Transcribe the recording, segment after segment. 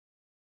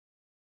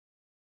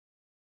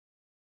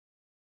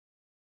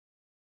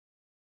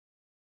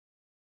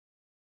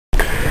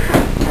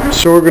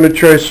So we're going to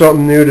try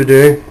something new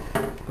today.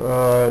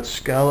 It's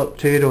scalloped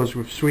potatoes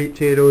with sweet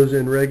potatoes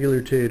and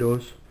regular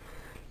potatoes.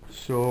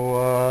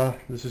 So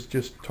this is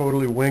just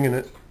totally winging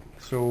it.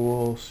 So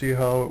we'll see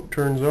how it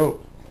turns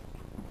out.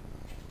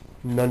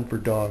 None for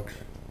dogs.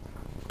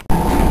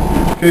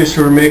 Okay,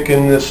 so we're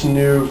making this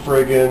new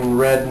friggin'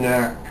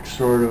 redneck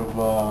sort of,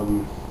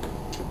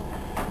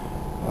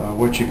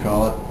 what you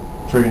call it,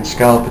 friggin'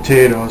 scalloped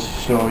potatoes.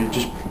 So you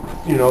just,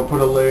 put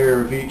a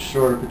layer of each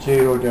sort of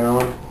potato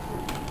down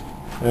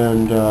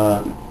and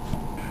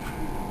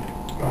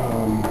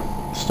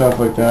stuff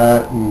like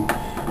that, and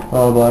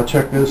blah blah.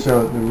 Check this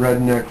out, the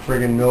redneck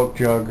friggin' milk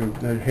jug.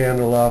 The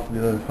handle off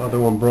the other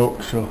one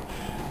broke, so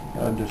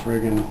I had to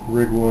friggin'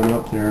 rig one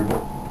up there.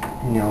 But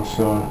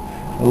so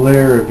a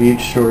layer of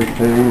each sort of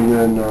thing, and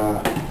then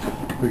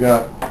we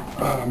got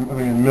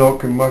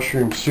milk and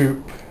mushroom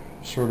soup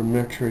sort of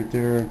mix right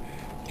there, and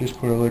just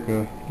put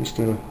just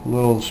a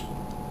little,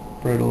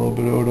 spread a little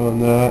bit out on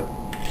that.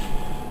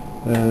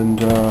 And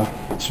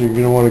so you're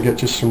going to want to get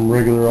just some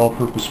regular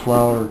all-purpose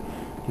flour.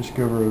 Just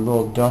give her a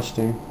little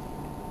dusting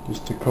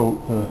just to coat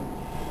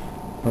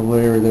the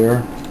layer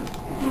there,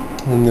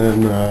 and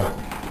then a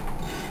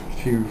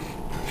few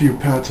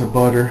pats of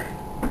butter.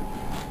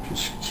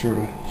 Just sort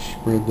of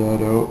spread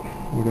that out,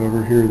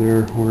 whatever, here,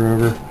 there,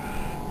 wherever.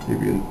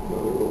 Maybe a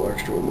little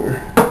extra in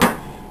there,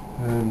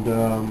 and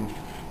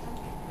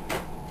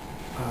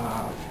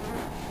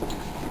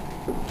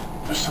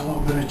just a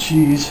little bit of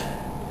cheese.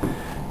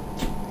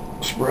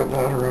 Spread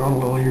that around a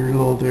little here, a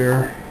little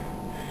there.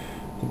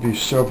 There'll be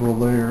several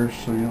layers,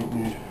 so you don't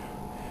need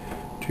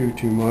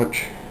too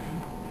much.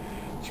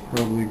 It's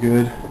probably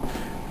good.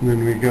 And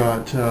then we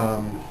got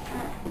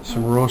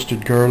some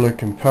roasted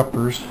garlic and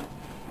peppers.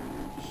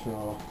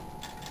 So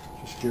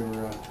just give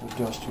her a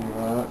dusting of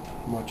that,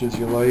 as much as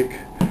you like.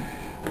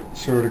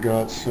 Sort of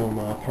got some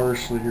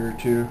parsley here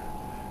too.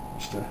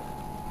 Just a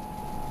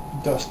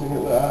dusting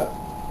of that.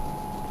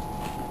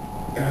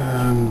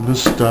 And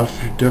this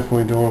stuff, you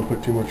definitely don't want to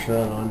put too much of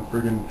that on.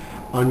 Friggin'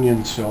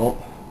 onion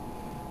salt.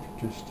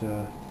 Just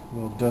a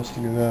little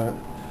dusting of that.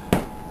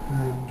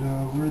 And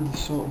where'd the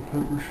salt and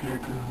pepper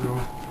shaker go?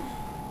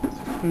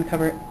 I'm going to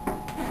cover it.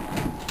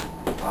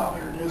 Oh,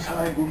 there it is,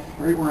 hiding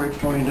right where I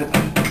find it.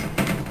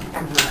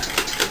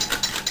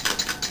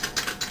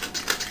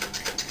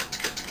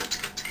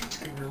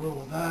 Give her a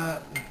little of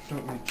that.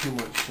 Don't need too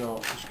much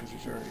salt, just because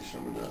there's already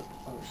some of that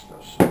other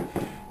stuff. So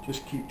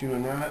just keep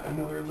doing that.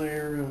 Another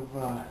layer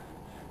of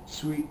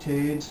sweet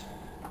tades.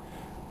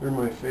 They're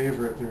my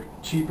favorite. They're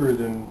cheaper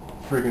than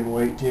friggin'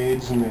 white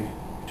tades, and they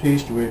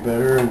taste way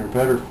better, and they're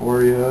better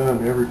for you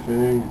and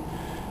everything,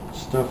 and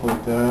stuff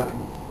like that.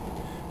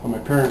 Well, my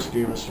parents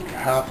gave us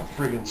half a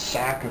friggin'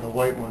 sack of the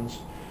white ones.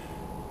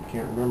 I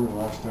can't remember the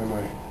last time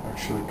I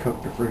actually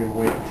cooked a friggin'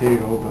 white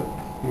potato, but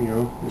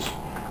just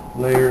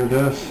layer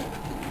this,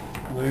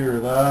 layer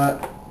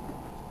that.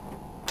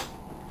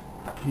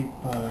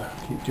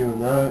 Keep doing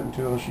that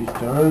until she's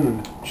done,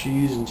 and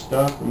cheese and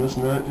stuff and this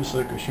and that, just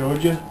like I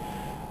showed you.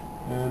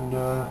 And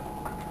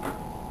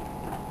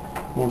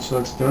once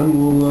that's done,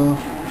 we'll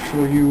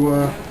show you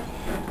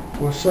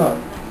what's up.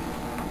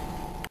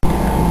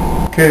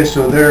 Okay,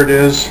 so there it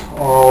is,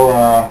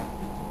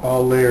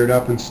 all layered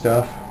up and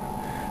stuff.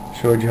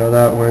 Showed you how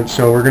that went.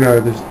 So we're gonna,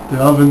 the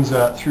oven's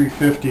at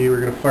 350. We're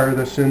gonna fire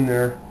this in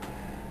there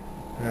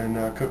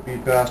and cook these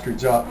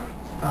bastards up.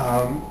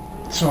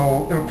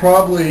 So it'll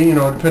probably,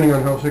 depending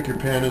on how thick your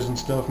pan is and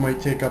stuff, might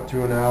take up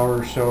to an hour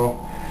or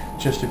so.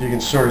 Just if you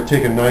can sort of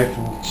take a knife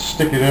and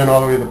stick it in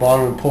all the way to the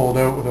bottom and pull it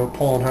out without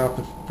pulling half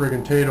the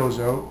friggin' potatoes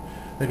out,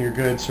 then you're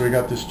good. So we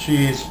got this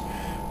cheese.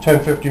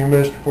 10-15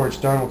 minutes before it's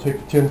done, we'll take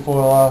the tin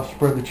foil off,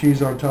 spread the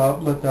cheese on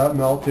top, let that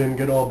melt in,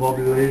 get all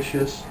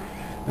bubbly-licious.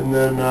 And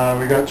then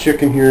we got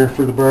chicken here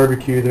for the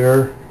barbecue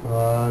there.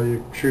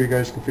 I'm sure you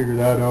guys can figure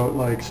that out,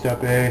 like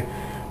step A,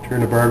 turn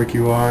the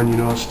barbecue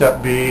on,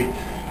 step B,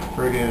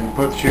 friggin'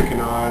 put the chicken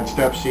on,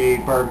 step C,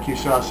 barbecue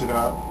sauce it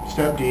up,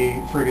 step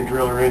D, friggin'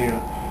 drill her in you.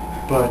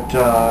 But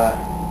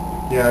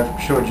yeah,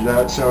 I've showed you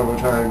that several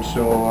times,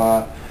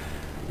 so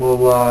we'll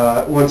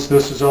once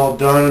this is all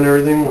done and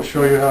everything, we'll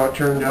show you how it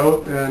turned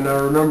out. And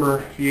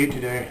remember, if you ate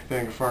today,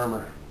 thank a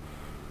farmer.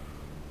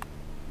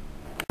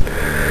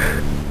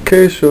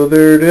 Okay, so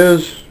there it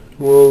is.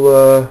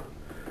 We'll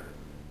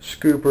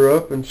scoop her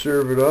up and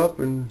serve it up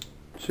and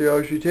see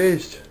how she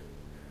tastes.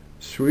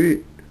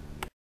 Sweet.